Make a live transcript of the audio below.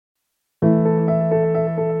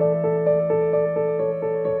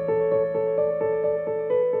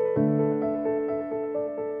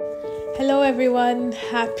everyone.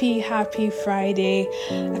 Happy Friday.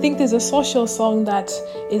 I think there's a social song that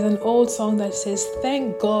is an old song that says,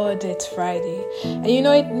 "Thank God it's Friday." And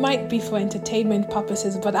it might be for entertainment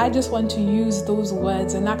purposes, but I just want to use those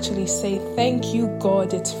words and actually say, thank you,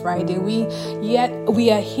 God, it's Friday. We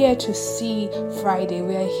are here to see Friday.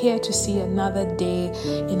 We are here to see another day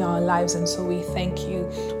in our lives, and so we thank you.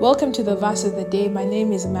 Welcome to the Verse of the Day. My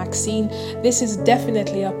name is Maxine. This is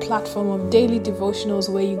definitely a platform of daily devotionals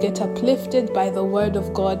where you get uplifted by the Word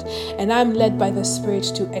of God, and I'm led by the Spirit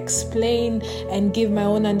to explain and give my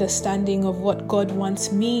own understanding of what God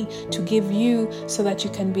wants me to give you so that you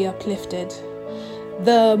can be uplifted.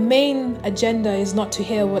 The main agenda is not to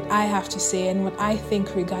hear what I have to say and what I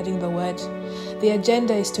think regarding the Word. The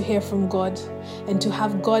agenda is to hear from God and to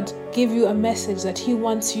have God give you a message that He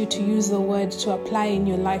wants you to use the Word to apply in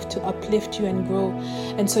your life to uplift you and grow.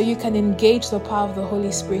 And so you can engage the power of the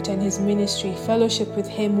Holy Spirit and His ministry, fellowship with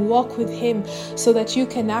Him, walk with Him, so that you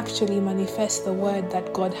can actually manifest the Word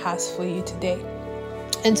that God has for you today.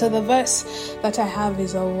 And so the verse that I have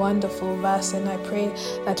is a wonderful verse, and I pray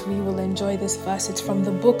that we will enjoy this verse. It's from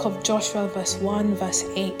the book of Joshua, verse 1, verse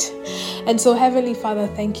 8. And so, Heavenly Father,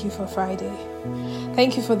 thank you for Friday.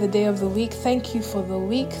 Thank you for the day of the week. Thank you for the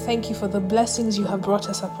week. Thank you for the blessings you have brought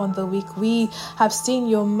us upon the week. We have seen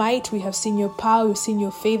your might. We have seen your power. We've seen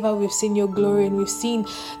your favor. We've seen your glory. And we've seen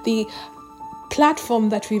the platform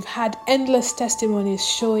that we've had endless testimonies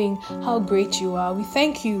showing how great you are. We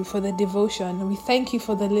thank you for the devotion. We thank you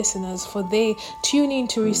for the listeners, for they tune in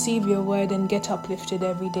to receive your word and get uplifted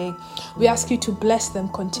every day. We ask you to bless them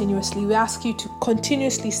continuously. We ask you to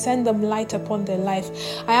continuously send them light upon their life.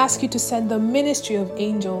 I ask you to send the ministry of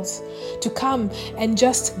angels to come and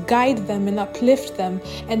just guide them and uplift them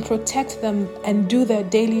and protect them and do their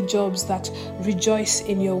daily jobs that rejoice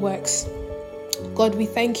in your works. God, we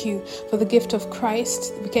thank you for the gift of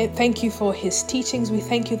Christ. We thank you for His teachings. We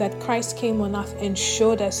thank you that Christ came on earth and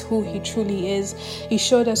showed us who He truly is. He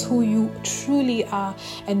showed us who you truly are,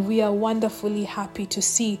 and we are wonderfully happy to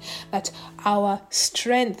see that our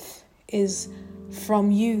strength is from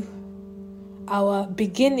you. Our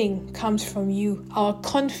beginning comes from you. Our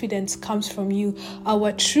confidence comes from you.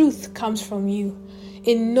 Our truth comes from you.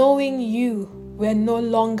 In knowing you, we're no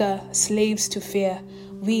longer slaves to fear.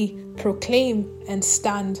 We proclaim and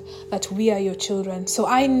stand that we are your children. So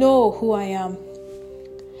I know who I am.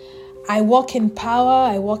 I walk in power,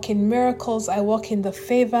 I walk in miracles, I walk in the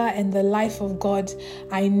favor and the life of God.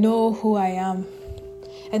 I know who I am.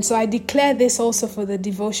 And so I declare this also for the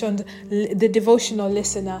devotional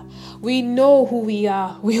listener. We know who we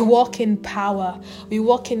are. We walk in power. We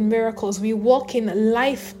walk in miracles. We walk in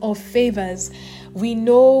life of favors. We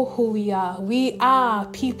know who we are. We are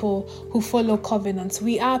people who follow covenants.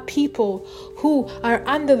 We are people who are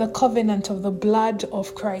under the covenant of the blood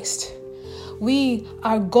of Christ. We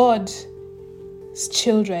are God's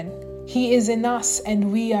children. He is in us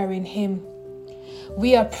and we are in Him.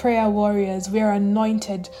 We are prayer warriors. We are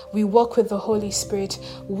anointed. We walk with the Holy Spirit.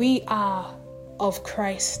 We are of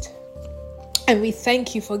Christ. And we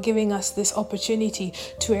thank you for giving us this opportunity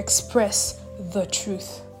to express the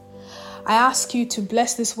truth. I ask you to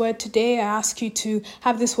bless this word today. I ask you to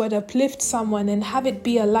have this word uplift someone and have it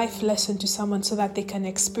be a life lesson to someone so that they can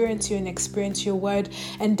experience you and experience your word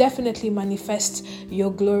and definitely manifest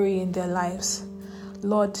your glory in their lives.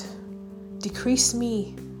 Lord, decrease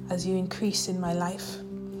me as you increase in my life.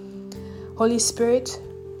 Holy Spirit,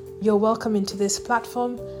 you're welcome into this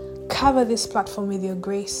platform. Cover this platform with your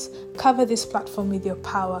grace. Cover this platform with your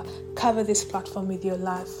power. Cover this platform with your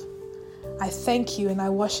love. I thank you and I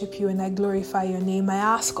worship you and I glorify your name. I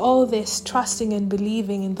ask all this trusting and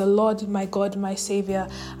believing in the Lord, my God, my Savior.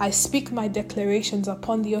 I speak my declarations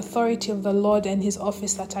upon the authority of the Lord and His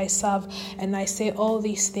office that I serve. And I say all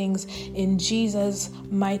these things in Jesus'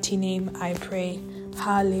 mighty name I pray.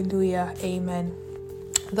 Hallelujah. Amen.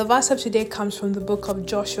 The verse of today comes from the book of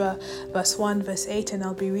Joshua, verse 1, verse 8, and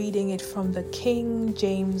I'll be reading it from the King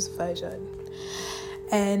James Version.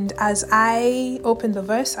 And as I open the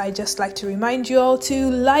verse, I just like to remind you all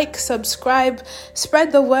to like, subscribe,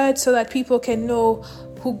 spread the word so that people can know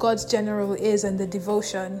who God's general is and the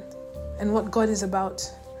devotion and what God is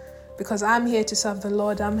about. Because I'm here to serve the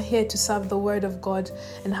Lord. I'm here to serve the word of God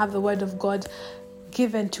and have the word of God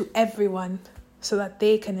given to everyone so that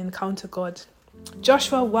they can encounter God.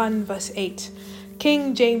 Joshua 1 verse 8,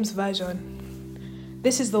 King James Version.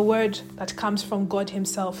 This is the word that comes from God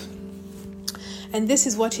Himself. And this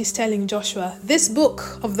is what He's telling Joshua. This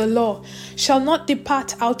book of the law shall not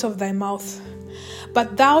depart out of thy mouth,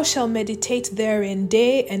 But thou shalt meditate therein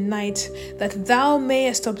day and night, that thou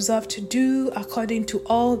mayest observe to do according to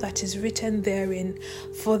all that is written therein.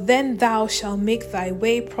 For then thou shalt make thy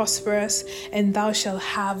way prosperous, and thou shalt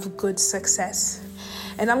have good success.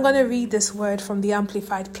 And I'm going to read this word from the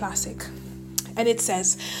Amplified Classic. And it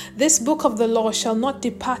says, this book of the law shall not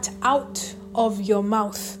depart out of your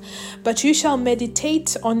mouth, but you shall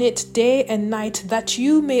meditate on it day and night, that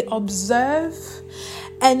you may observe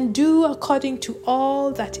and do according to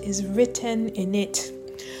all that is written in it.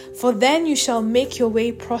 For then you shall make your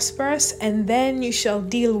way prosperous, and then you shall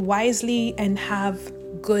deal wisely and have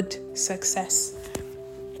good success.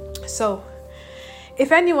 So,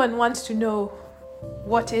 if anyone wants to know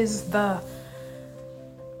what is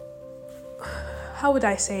how would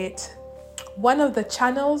I say it? One of the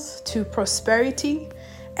channels to prosperity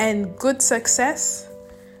and good success,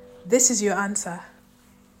 this is your answer.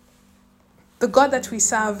 The God that we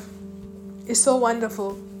serve is so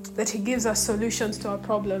wonderful that He gives us solutions to our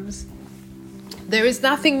problems. There is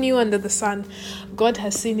nothing new under the sun. God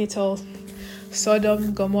has seen it all.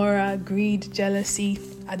 Sodom, Gomorrah, greed, jealousy,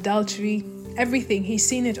 adultery, everything. He's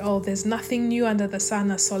seen it all. There's nothing new under the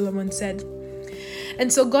sun, as Solomon said.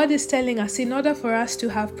 And so God is telling us, in order for us to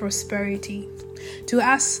have prosperity,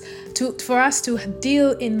 for us to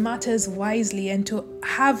deal in matters wisely and to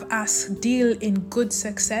have us deal in good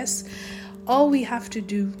success, all we have to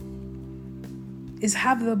do is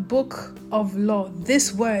have the book of law,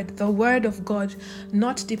 this word, the word of God,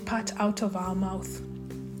 not depart out of our mouth.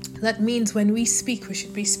 That means when we speak, we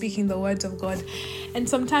should be speaking the words of God. And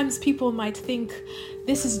sometimes people might think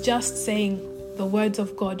this is just saying the words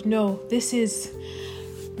of God. No, this is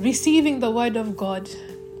receiving the word of God,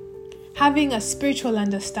 having a spiritual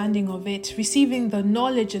understanding of it, receiving the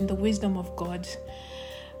knowledge and the wisdom of God,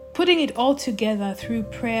 putting it all together through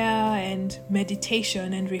prayer and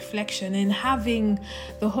meditation and reflection, and having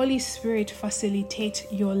the Holy Spirit facilitate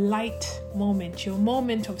your light moment, your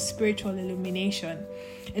moment of spiritual illumination.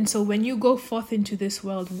 And so when you go forth into this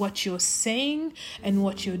world, what you're saying and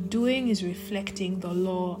what you're doing is reflecting the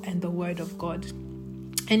law and the word of God.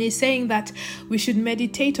 And he's saying that we should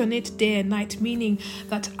meditate on it day and night, meaning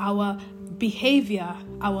that our behavior,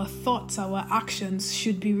 our thoughts, our actions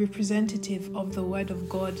should be representative of the word of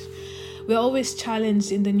God. We're always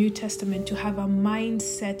challenged in the New Testament to have a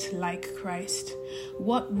mindset like Christ.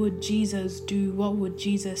 What would Jesus do? What would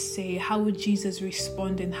Jesus say? How would Jesus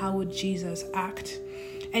respond? And how would Jesus act?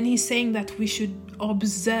 And he's saying that we should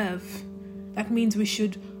observe. That means we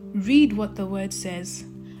should read what the word says,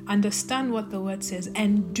 understand what the word says,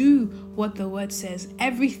 and do what the word says.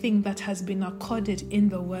 Everything that has been accorded in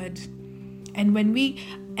the word. And when we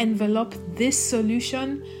envelop this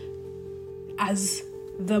solution as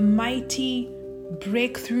the mighty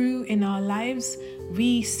breakthrough in our lives,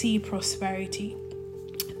 we see prosperity.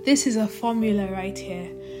 This is a formula right here.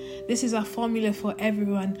 This is a formula for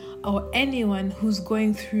everyone or anyone who's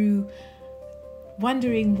going through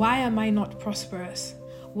wondering, why am I not prosperous?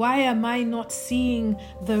 Why am I not seeing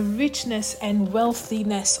the richness and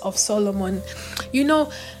wealthiness of Solomon? You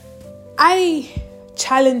know, I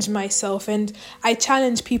challenge myself and I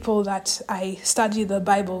challenge people that I study the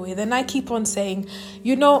Bible with, and I keep on saying,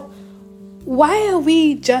 you know, why are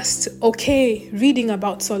we just okay reading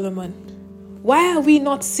about Solomon? Why are we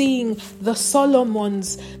not seeing the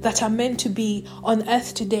Solomons that are meant to be on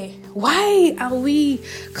earth today? Why are we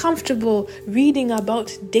comfortable reading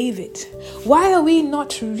about David? Why are we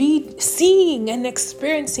not seeing and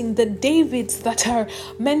experiencing the Davids that are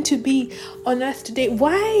meant to be on earth today?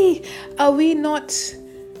 Why are we not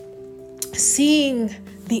seeing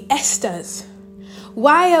the Esthers?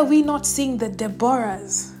 Why are we not seeing the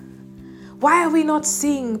Deborahs? Why are we not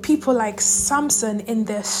seeing people like Samson in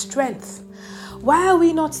their strength? Why are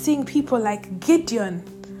we not seeing people like Gideon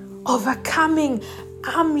overcoming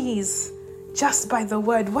armies just by the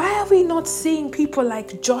word? Why are we not seeing people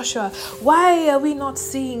like Joshua? Why are we not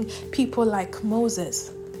seeing people like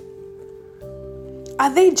Moses?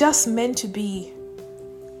 Are they just meant to be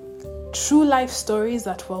true life stories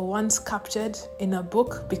that were once captured in a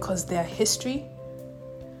book because they're history?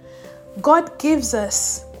 God gives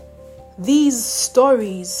us these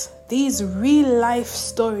stories, these real life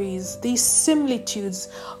stories, these similitudes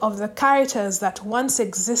of the characters that once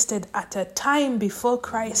existed at a time before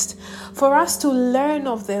Christ, for us to learn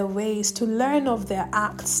of their ways, to learn of their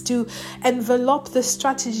acts, to envelop the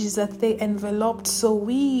strategies that they enveloped, so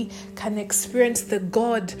we can experience the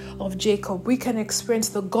God of Jacob, we can experience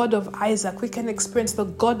the God of Isaac, we can experience the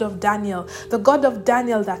God of Daniel, the God of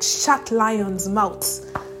Daniel that shut lions' mouths.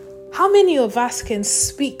 How many of us can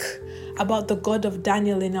speak about the God of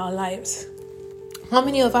Daniel in our lives? How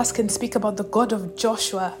many of us can speak about the God of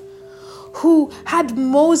Joshua, who had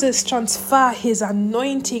Moses transfer his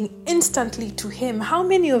anointing instantly to him? How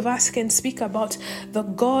many of us can speak about the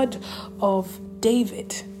God of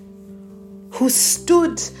David, who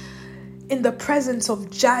stood in the presence of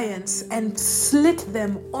giants and slit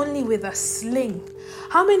them only with a sling?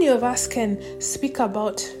 How many of us can speak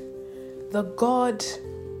about the God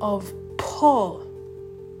of Paul,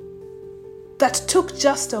 that took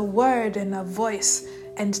just a word and a voice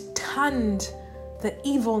and turned the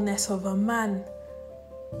evilness of a man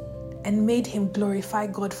and made him glorify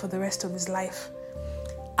God for the rest of his life?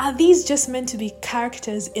 Are these just meant to be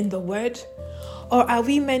characters in the word? Or are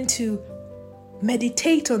we meant to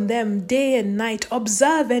meditate on them day and night,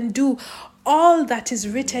 observe and do all that is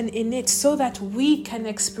written in it, so that we can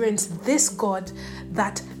experience this God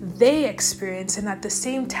that they experience, and at the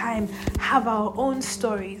same time have our own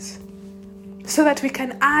stories, so that we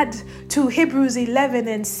can add to Hebrews 11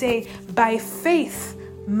 and say, by faith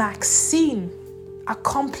Maxine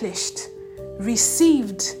accomplished,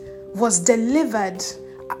 received, was delivered,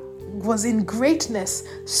 was in greatness,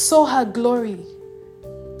 saw her glory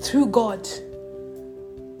through God.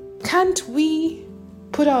 Can't we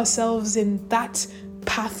put ourselves in that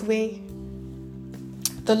pathway?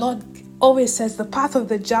 The Lord always says the path of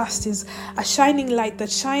the just is a shining light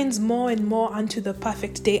that shines more and more unto the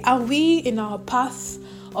perfect day. Are we in our path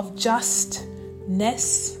of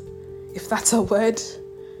justness, if that's a word?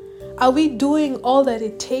 Are we doing all that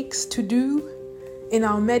it takes to do in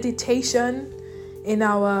our meditation, in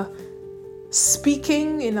our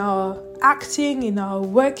speaking, in our acting, in our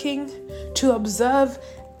working, to observe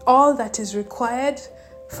all that is required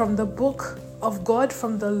from the book of God,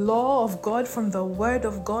 from the law of God, from the word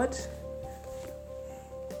of God?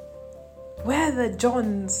 We're the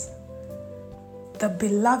Johns, the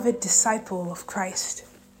beloved disciple of Christ.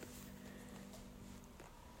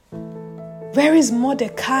 Where is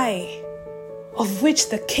Mordecai, of which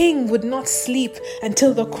the king would not sleep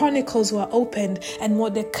until the chronicles were opened, and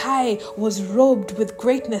Mordecai was robed with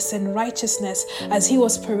greatness and righteousness as he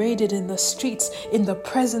was paraded in the streets in the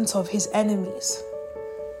presence of his enemies?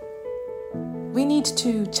 We need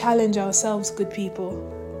to challenge ourselves, good people.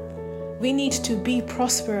 We need to be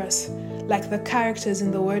prosperous like the characters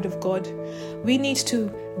in the Word of God. We need to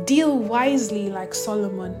deal wisely like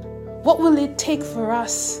Solomon. What will it take for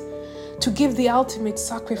us to give the ultimate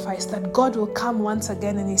sacrifice, that God will come once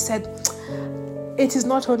again and he said, it is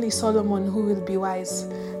not only Solomon who will be wise.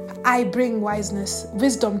 I bring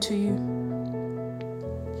wisdom to you.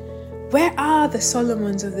 Where are the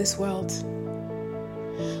Solomons of this world?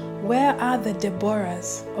 Where are the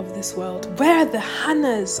Deborahs of this world? Where are the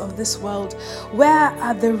Hannahs of this world? Where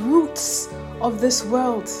are the Ruths of this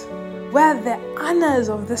world? Where are the Annas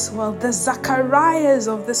of this world? The Zacharias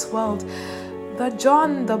of this world? The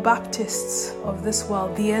John the Baptists of this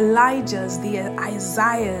world? The Elijahs, the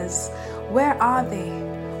Isaiahs? Where are they?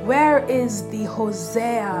 Where is the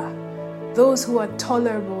Hosea? Those who are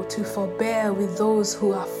tolerable, to forbear with those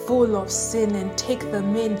who are full of sin, and take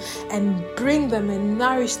them in and bring them and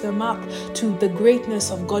nourish them up to the greatness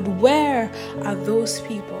of God. Where are those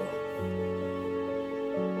people?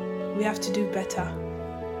 We have to do better.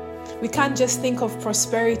 We can't just think of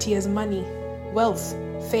prosperity as money, wealth,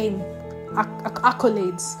 fame,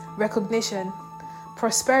 accolades, recognition.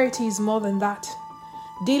 Prosperity is more than that.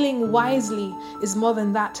 Dealing wisely is more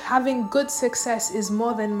than that. Having good success is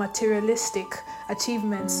more than materialistic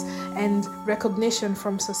achievements and recognition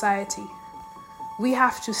from society. We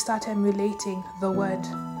have to start emulating the word.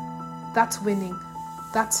 That's winning.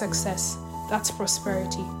 That's success. That's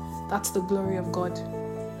prosperity. That's the glory of God.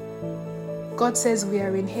 God says we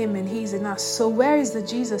are in him and he's in us. So where is the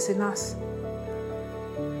Jesus in us?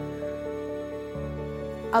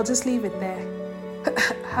 I'll just leave it there.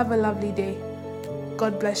 Have a lovely day.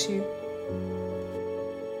 God bless you.